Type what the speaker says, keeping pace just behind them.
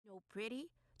so pretty,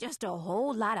 just a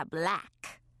whole lot of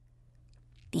black.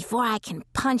 Before I can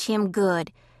punch him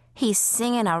good, he's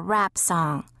singing a rap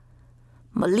song.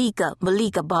 Malika,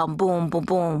 Malika, bum, boom, boom,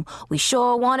 boom. We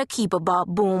sure want to keep her,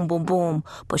 bum, boom, boom, boom.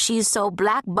 But she's so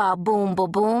black, bum, boom,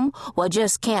 boom, boom, well,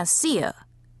 just can't see her.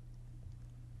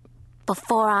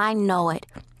 Before I know it,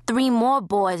 3 more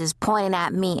boys is pointing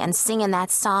at me and singing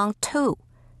that song, too.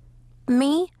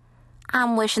 Me?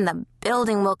 I'm wishing the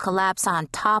building will collapse on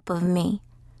top of me.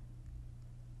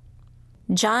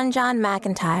 John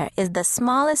McIntyre is the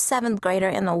smallest 7th grader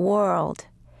in the world.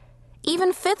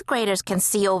 Even 5th graders can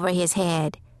see over his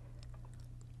head.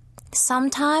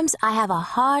 Sometimes I have a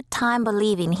hard time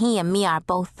believing he and me are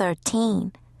both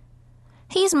 13.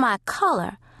 He's my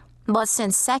color, but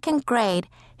since 2nd grade,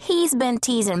 he's been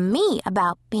teasing me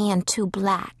about being too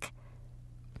black.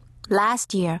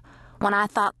 Last year, when I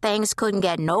thought things couldn't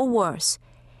get no worse,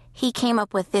 he came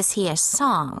up with this here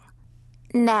song.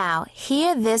 Now,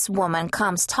 here this woman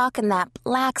comes talking that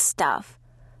black stuff,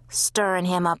 stirring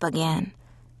him up again.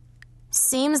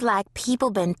 Seems like people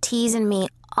been teasing me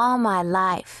all my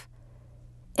life.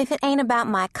 If it ain't about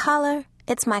my color,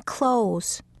 it's my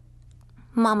clothes.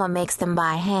 Mama makes them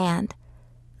by hand.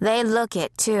 They look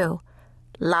it, too.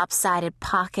 Lopsided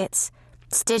pockets,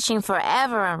 stitching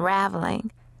forever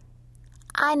unraveling.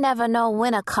 I never know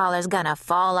when a collar's gonna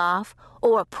fall off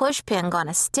or a pushpin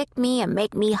gonna stick me and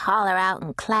make me holler out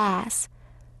in class.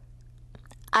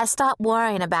 I stopped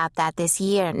worrying about that this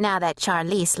year now that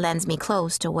Charlize lends me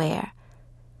clothes to wear.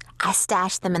 I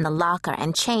stash them in the locker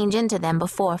and change into them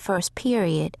before first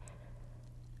period.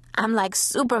 I'm like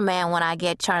Superman when I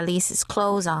get Charlize's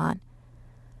clothes on.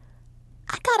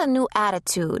 I got a new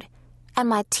attitude, and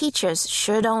my teachers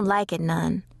sure don't like it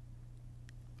none.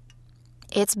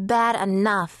 It's bad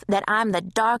enough that I'm the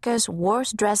darkest,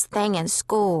 worst-dressed thing in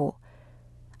school.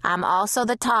 I'm also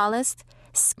the tallest,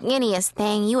 skinniest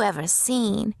thing you ever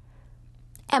seen.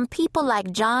 And people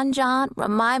like John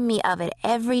remind me of it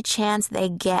every chance they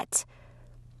get.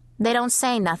 They don't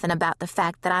say nothing about the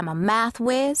fact that I'm a math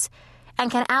whiz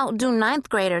and can outdo 9th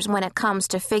graders when it comes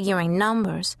to figuring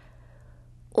numbers.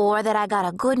 Or that I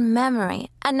got a good memory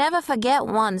and never forget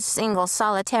one single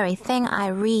solitary thing I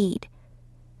read.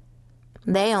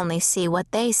 They only see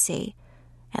what they see,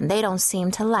 and they don't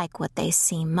seem to like what they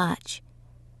see much.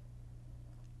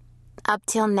 Up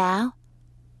till now,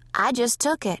 I just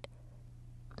took it.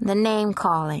 The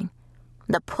name-calling,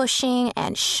 the pushing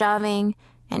and shoving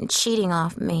and cheating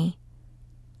off me.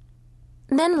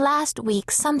 Then last week,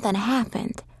 something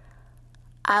happened.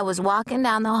 I was walking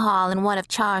down the hall in one of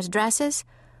Char's dresses,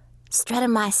 strutting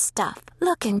my stuff,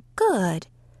 looking good.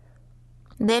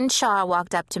 Then Char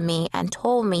walked up to me and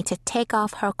told me to take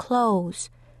off her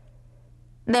clothes.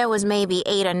 There was maybe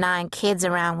 8 or 9 kids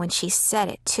around when she said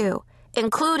it, too,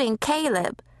 including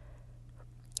Caleb.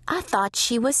 I thought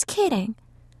she was kidding.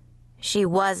 She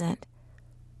wasn't.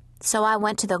 So I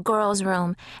went to the girls'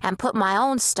 room and put my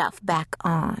own stuff back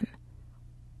on.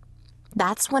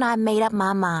 That's when I made up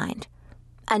my mind.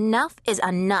 Enough is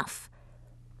enough.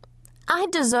 I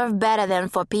deserve better than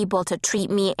for people to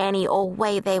treat me any old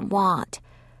way they want.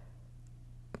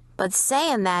 But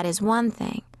saying that is one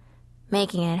thing.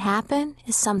 Making it happen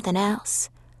is something else.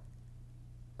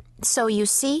 So you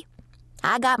see,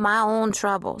 I got my own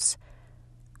troubles.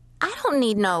 I don't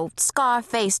need no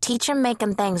scar-faced teacher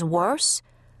making things worse.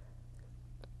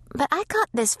 But I got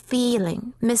this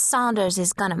feeling Miss Saunders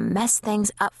is gonna mess things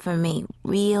up for me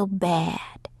real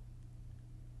bad.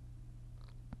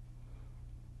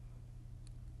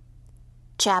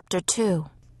 Chapter 2.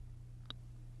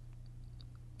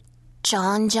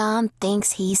 John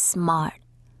thinks he's smart.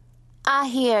 I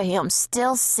hear him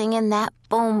still singing that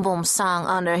boom boom song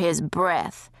under his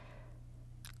breath.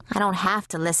 I don't have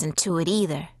to listen to it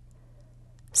either.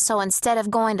 So instead of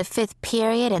going to 5th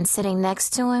period and sitting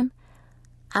next to him,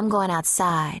 I'm going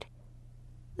outside.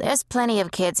 There's plenty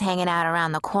of kids hanging out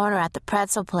around the corner at the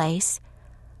pretzel place.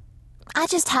 I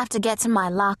just have to get to my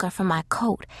locker for my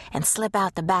coat and slip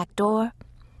out the back door.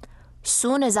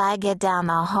 Soon as I get down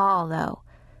the hall, though,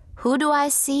 who do I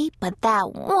see but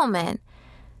that woman?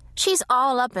 She's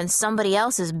all up in somebody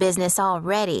else's business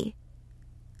already.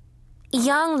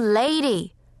 "Young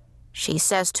lady," she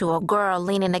says to a girl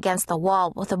leaning against the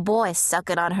wall with a boy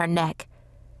sucking on her neck.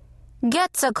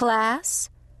 "Get to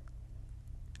class."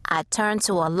 I turn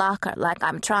to a locker like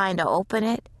I'm trying to open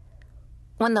it.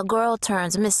 When the girl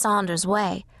turns Miss Saunders'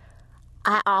 way,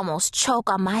 I almost choke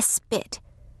on my spit.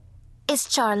 It's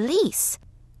Charlize.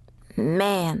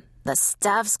 Man, the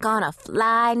stuff's gonna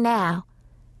fly now.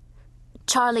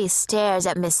 Charlize stares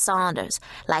at Miss Saunders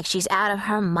like she's out of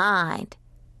her mind.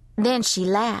 Then she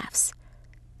laughs.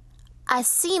 I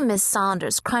see Miss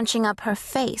Saunders crunching up her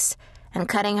face and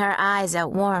cutting her eyes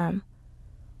at Worm.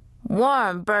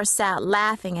 Worm bursts out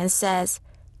laughing and says,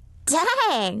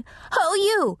 "Dang, who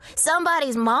you?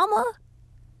 Somebody's mama?"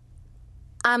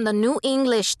 "I'm the new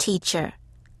English teacher."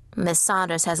 Miss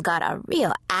Saunders has got a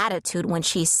real attitude when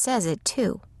she says it,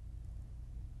 too.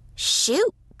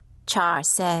 "Shoot," Char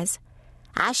says.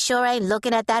 "I sure ain't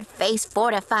looking at that face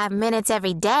 4 to 5 minutes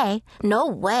every day. No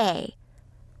way."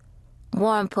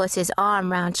 Worm puts his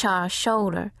arm round Char's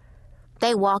shoulder.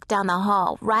 They walk down the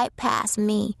hall right past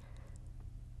me.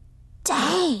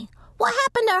 "Dang, what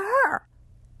happened to her?"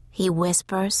 he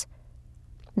whispers.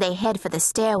 They head for the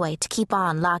stairway to keep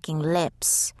on locking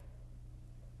lips.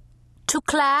 "To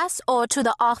class or to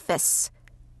the office?"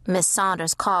 Miss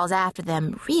Saunders calls after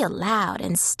them real loud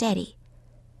and steady.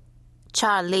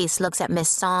 Charlize looks at Miss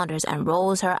Saunders and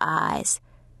rolls her eyes.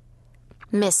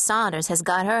 Miss Saunders has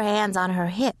got her hands on her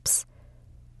hips.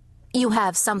 "You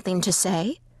have something to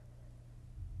say?"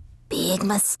 "Big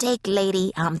mistake,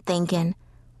 lady, I'm thinking.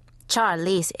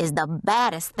 Charlize is the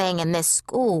baddest thing in this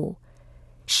school.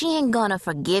 She ain't gonna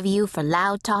forgive you for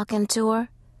loud talking to her."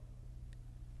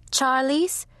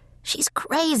 "Charlize? She's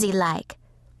crazy like.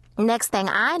 Next thing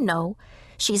I know,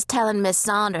 she's telling Miss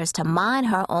Saunders to mind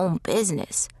her own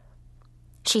business.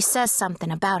 She says something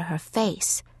about her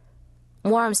face.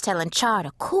 Worm's telling Char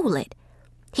to cool it.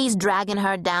 He's dragging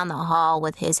her down the hall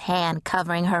with his hand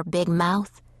covering her big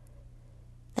mouth.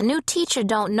 The new teacher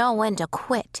don't know when to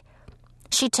quit.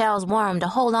 She tells Worm to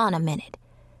hold on a minute.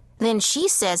 Then she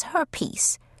says her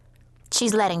piece.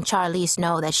 She's letting Charlize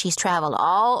know that she's traveled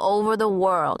all over the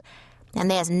world,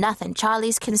 and there's nothing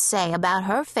Charlize can say about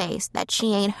her face that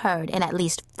she ain't heard in at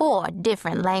least 4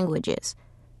 different languages.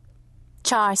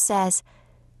 Char says,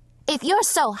 "If you're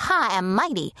so high and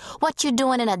mighty, what you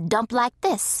doing in a dump like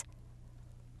this?"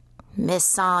 Miss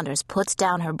Saunders puts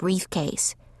down her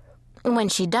briefcase. When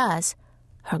she does,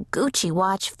 her Gucci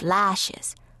watch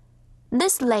flashes.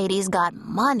 This lady's got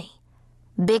money.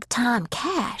 Big-time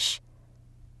cash.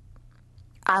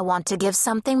 "I want to give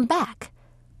something back,"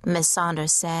 Miss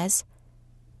Saunders says.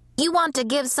 "You want to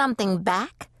give something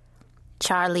back?"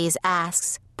 Charlize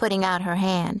asks, putting out her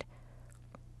hand.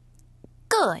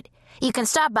 "Good. You can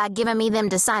start by giving me them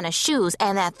designer shoes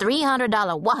and that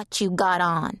 $300 watch you got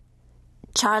on."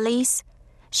 Charlize,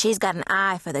 she's got an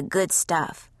eye for the good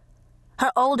stuff.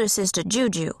 Her older sister,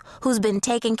 Juju, who's been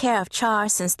taking care of Char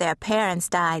since their parents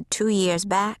died 2 years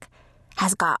back,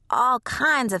 has got all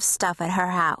kinds of stuff at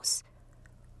her house.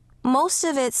 Most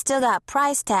of it still got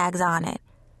price tags on it.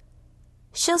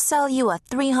 She'll sell you a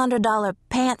 $300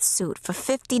 pantsuit for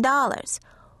 $50,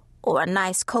 or a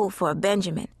nice coat for a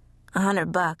Benjamin,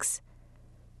 $100.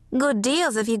 Good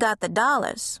deals if you got the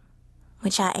dollars,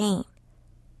 which I ain't.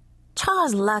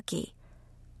 Char's lucky.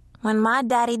 When my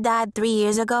daddy died 3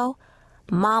 years ago,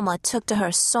 Mama took to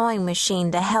her sewing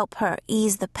machine to help her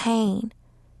ease the pain.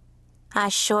 I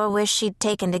sure wish she'd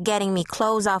taken to getting me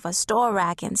clothes off a store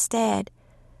rack instead.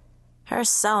 Her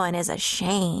sewing is a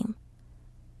shame.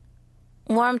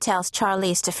 Worm tells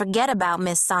Charlize to forget about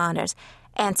Miss Saunders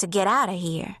and to get out of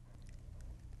here.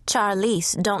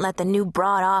 Charlize don't let the new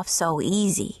broad off so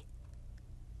easy.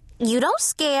 "You don't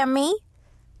scare me,"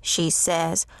 she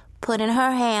says, putting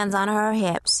her hands on her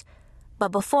hips.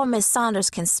 But before Miss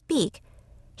Saunders can speak,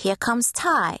 here comes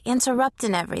Ty,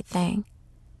 interrupting everything.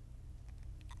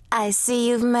 "I see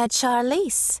you've met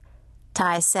Charlize,"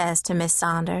 Ty says to Miss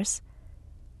Saunders.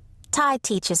 Ty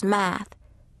teaches math.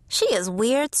 She is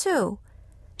weird, too.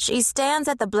 She stands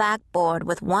at the blackboard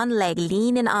with one leg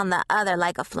leaning on the other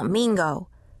like a flamingo.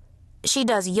 She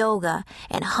does yoga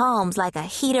and hums like a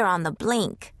heater on the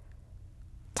blink.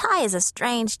 Ty is a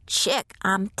strange chick,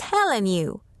 I'm telling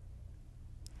you.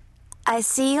 "I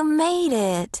see you made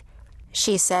it,"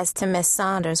 she says to Miss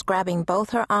Saunders, grabbing both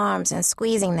her arms and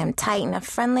squeezing them tight in a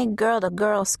friendly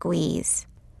girl-to-girl squeeze.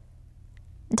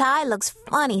 Ty looks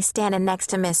funny standing next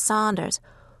to Miss Saunders,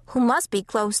 who must be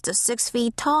close to 6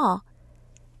 feet tall.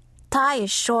 Ty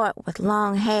is short with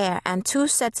long hair and 2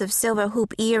 sets of silver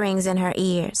hoop earrings in her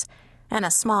ears, and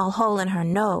a small hole in her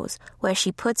nose where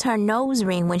she puts her nose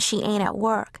ring when she ain't at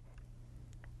work.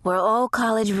 "We're old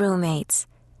college roommates,"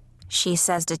 she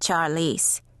says to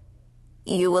Charlize.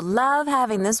 "You would love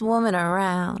having this woman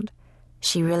around.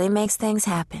 She really makes things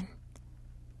happen."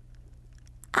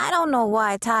 I don't know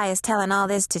why Ty is telling all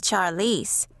this to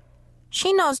Charlize.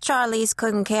 She knows Charlize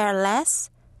couldn't care less.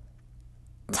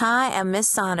 Ty and Miss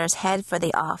Saunders head for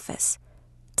the office.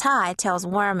 Ty tells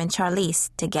Worm and Charlize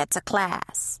to get to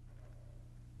class.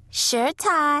 "Sure,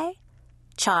 Ty,"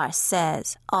 Char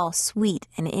says, all sweet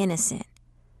and innocent.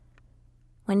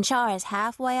 When Char is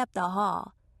halfway up the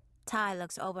hall, Ty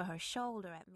looks over her shoulder at me.